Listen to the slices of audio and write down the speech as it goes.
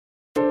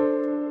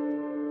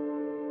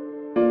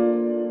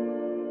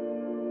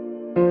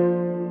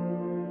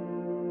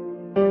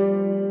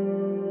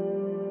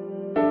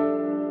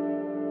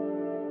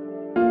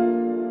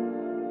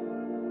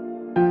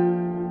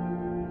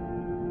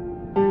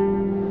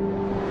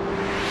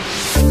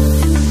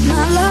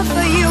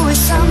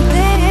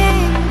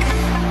something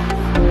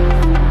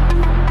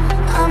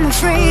I'm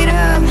afraid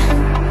of.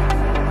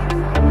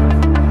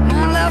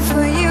 My love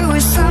for you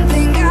is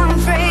something I'm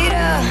afraid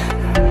of.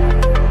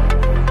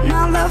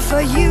 My love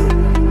for you,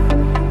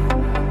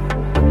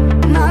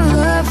 my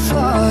love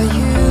for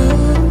you,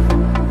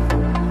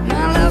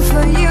 my love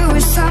for you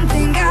is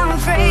something I'm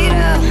afraid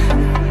of.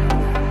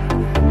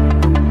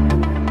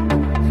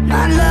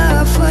 My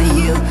love for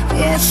you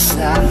is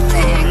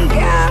something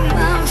I'm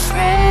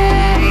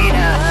afraid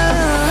of.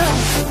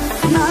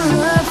 My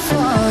love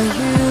for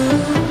you,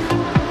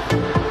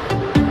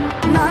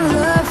 my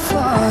love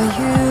for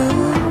you,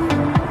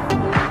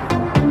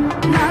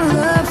 my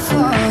love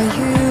for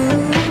you,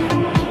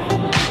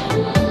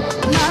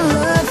 my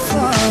love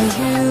for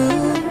you.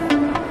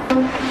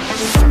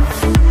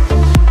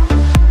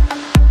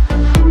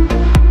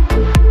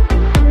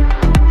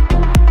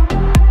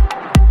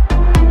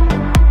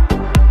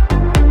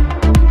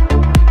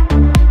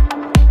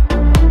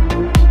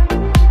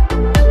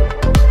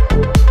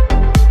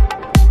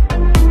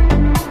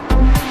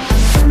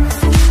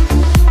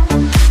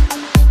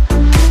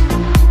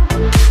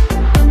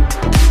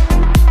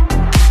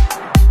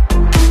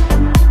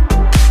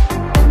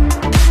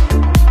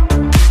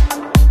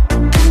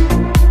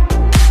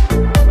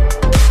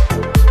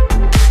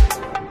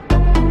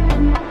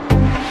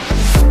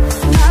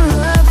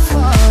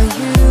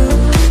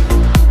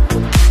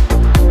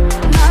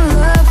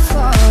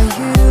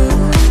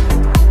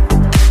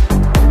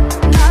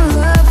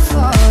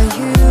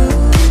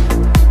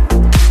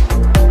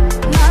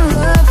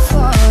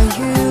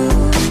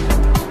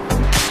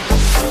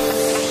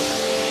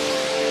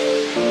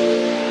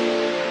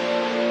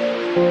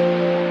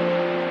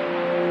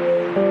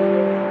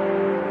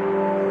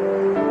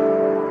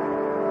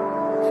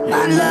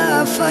 My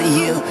love for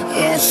you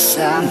is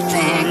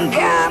something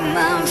I'm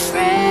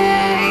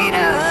afraid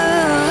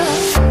of.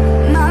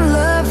 My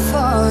love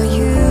for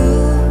you,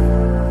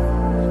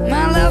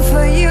 my love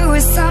for you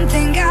is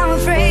something